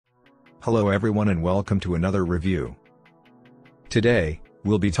Hello everyone and welcome to another review. Today,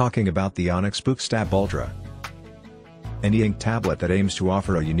 we'll be talking about the Onyx Boox Tab Ultra, an e-ink tablet that aims to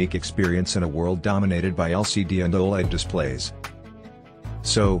offer a unique experience in a world dominated by LCD and OLED displays.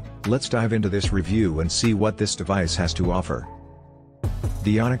 So, let's dive into this review and see what this device has to offer.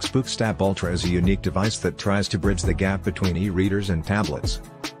 The Onyx Boox Tab Ultra is a unique device that tries to bridge the gap between e-readers and tablets.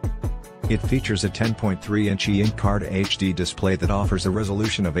 It features a 10.3-inch e-ink card HD display that offers a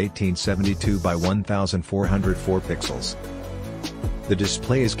resolution of 1872 by 1404 pixels. The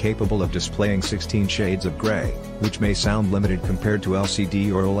display is capable of displaying 16 shades of gray, which may sound limited compared to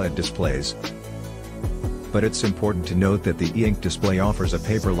LCD or OLED displays. But it's important to note that the e-ink display offers a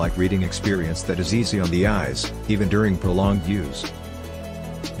paper-like reading experience that is easy on the eyes, even during prolonged use.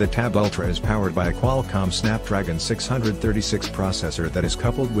 The Tab Ultra is powered by a Qualcomm Snapdragon 636 processor that is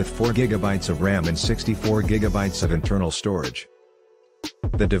coupled with 4GB of RAM and 64GB of internal storage.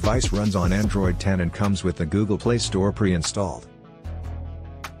 The device runs on Android 10 and comes with the Google Play Store pre-installed,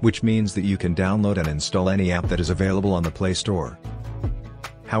 which means that you can download and install any app that is available on the Play Store.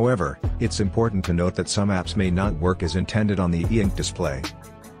 However, it's important to note that some apps may not work as intended on the e-ink display,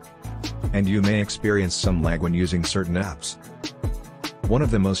 and you may experience some lag when using certain apps. One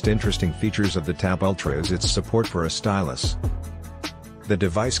of the most interesting features of the Tab Ultra is its support for a stylus. The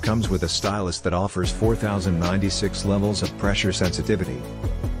device comes with a stylus that offers 4096 levels of pressure sensitivity,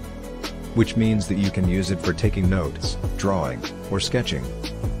 which means that you can use it for taking notes, drawing, or sketching.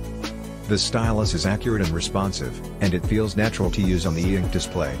 The stylus is accurate and responsive, and it feels natural to use on the e-ink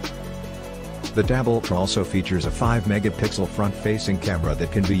display. The Tab Ultra also features a 5-megapixel front-facing camera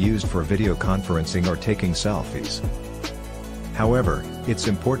that can be used for video conferencing or taking selfies. However, it's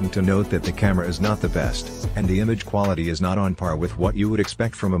important to note that the camera is not the best, and the image quality is not on par with what you would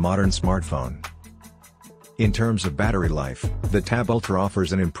expect from a modern smartphone. In terms of battery life, the Tab Ultra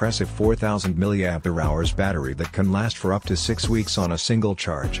offers an impressive 4000 mAh battery that can last for up to 6 weeks on a single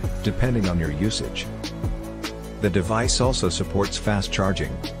charge, depending on your usage. The device also supports fast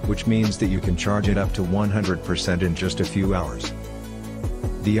charging, which means that you can charge it up to 100% in just a few hours.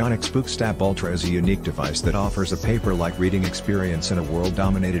 The Onyx Boox Tab Ultra is a unique device that offers a paper-like reading experience in a world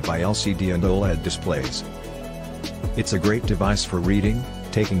dominated by LCD and OLED displays. It's a great device for reading,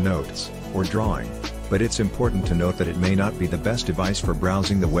 taking notes, or drawing, but it's important to note that it may not be the best device for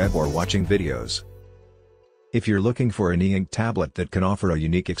browsing the web or watching videos. If you're looking for an e-ink tablet that can offer a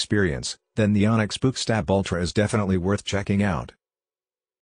unique experience, then the Onyx Boox Tab Ultra is definitely worth checking out.